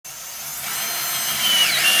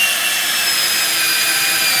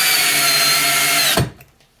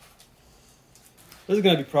This is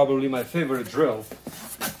going to be probably my favorite drill.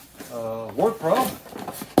 WORKPRO.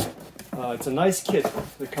 It's a nice kit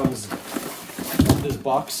that comes in this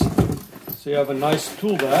box. So you have a nice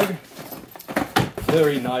tool bag.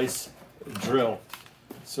 Very nice drill.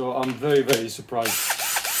 So I'm very, very surprised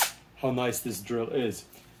how nice this drill is.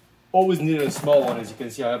 Always needed a small one. As you can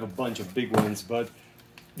see, I have a bunch of big ones, but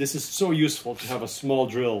this is so useful to have a small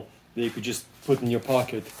drill that you could just put in your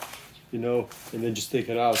pocket, you know, and then just take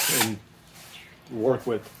it out and work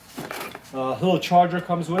with. A little charger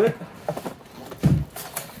comes with it.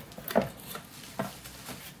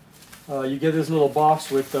 You get this little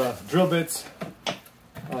box with drill bits.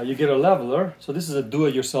 You get a leveler. So this is a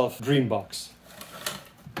do-it-yourself dream box.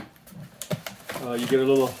 You get a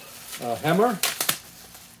little hammer.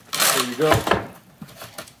 There you go.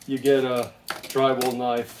 You get a drywall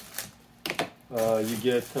knife. You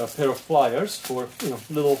get a pair of pliers for, you know,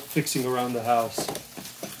 little fixing around the house.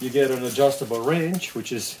 You get an adjustable wrench,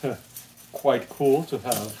 which is quite cool to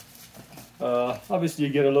have. Obviously,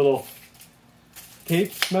 you get a little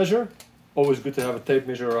tape measure. Always good to have a tape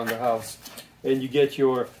measure around the house. And you get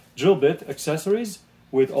your drill bit accessories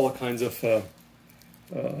with all kinds of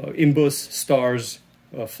imbus, stars,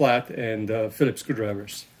 flat, and Phillips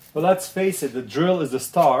screwdrivers. Well, let's face it, the drill is the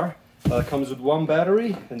star. It comes with one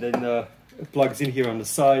battery, and then it plugs in here on the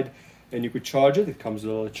side, and you could charge it. It comes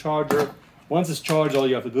with a little charger. Once it's charged, all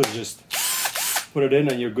you have to do is just put it in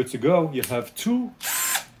and you're good to go. You have two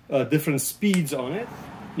different speeds on it.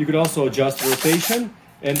 You could also adjust rotation,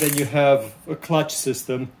 and then you have a clutch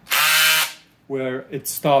system where it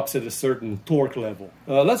stops at a certain torque level.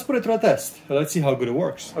 Let's put it to a test. Let's see how good it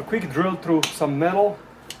works. A quick drill through some metal.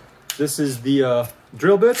 This is the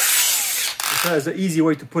drill bit. It has an easy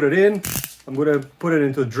way to put it in. I'm going to put it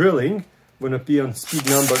into drilling. I'm going to be on speed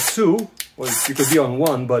number 2. Well, you could be on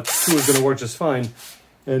 1, but 2 is going to work just fine.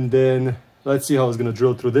 And then let's see how it's going to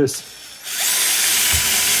drill through this.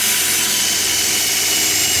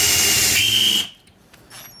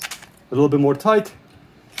 A little bit more tight.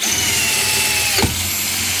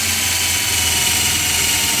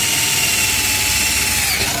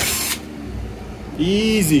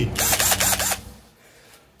 Easy.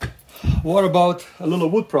 What about a little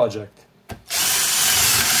wood project?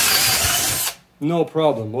 No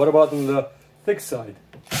problem. What about on the thick side?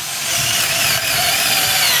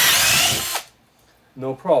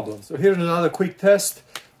 No problem. So here's another quick test.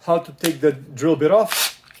 How to take the drill bit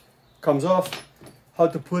off. Comes off. How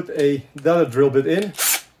to put the other drill bit in.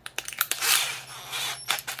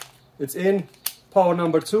 It's in. Power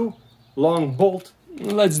number 2. Long bolt.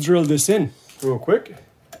 Let's drill this in real quick.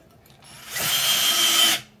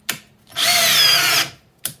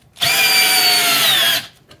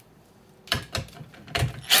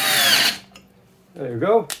 There you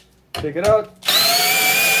go. Take it out.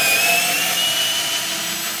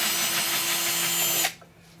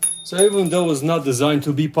 So even though it's not designed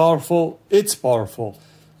to be powerful, it's powerful.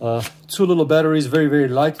 2 little batteries, very, very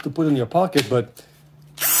light to put in your pocket, but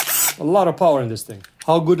a lot of power in this thing.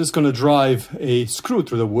 How good it's going to drive a screw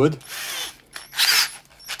through the wood.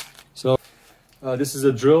 So this is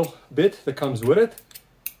a drill bit that comes with it.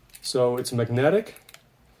 So it's magnetic,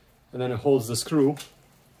 and then it holds the screw.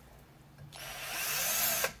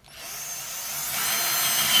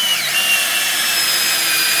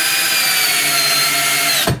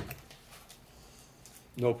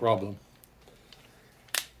 No problem.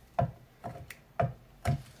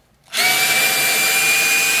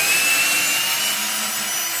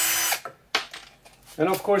 And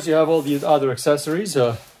of course you have all the other accessories.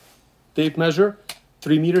 Tape measure,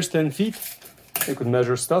 3 meters, 10 feet. You could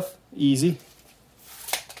measure stuff, easy.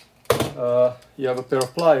 You have a pair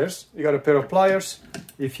of pliers. You got a pair of pliers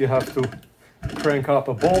if you have to crank up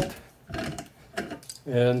a bolt.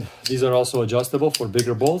 And these are also adjustable for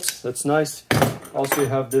bigger bolts. That's nice. Also, you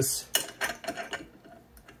have this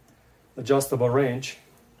adjustable wrench.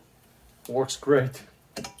 Works great.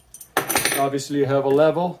 Obviously, you have a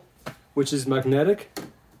level, which is magnetic.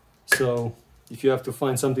 So if you have to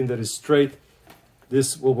find something that is straight,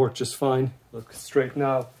 this will work just fine. Look straight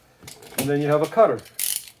now. And then you have a cutter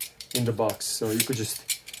in the box, so you could just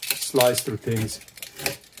slice through things.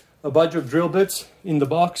 A bunch of drill bits in the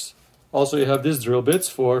box. Also, you have these drill bits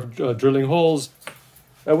for drilling holes.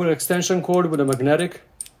 With an extension cord with a magnetic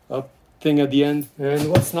thing at the end. And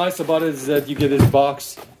what's nice about it is that you get this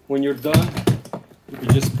box when you're done. You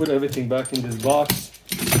can just put everything back in this box.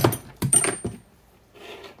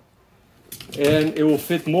 And it will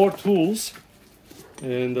fit more tools.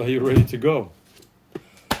 And you're ready to go.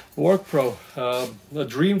 WORKPRO, a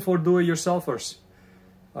dream for do-it-yourselfers.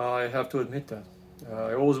 I have to admit that.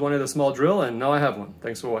 I always wanted a small drill, and now I have one.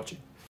 Thanks for watching.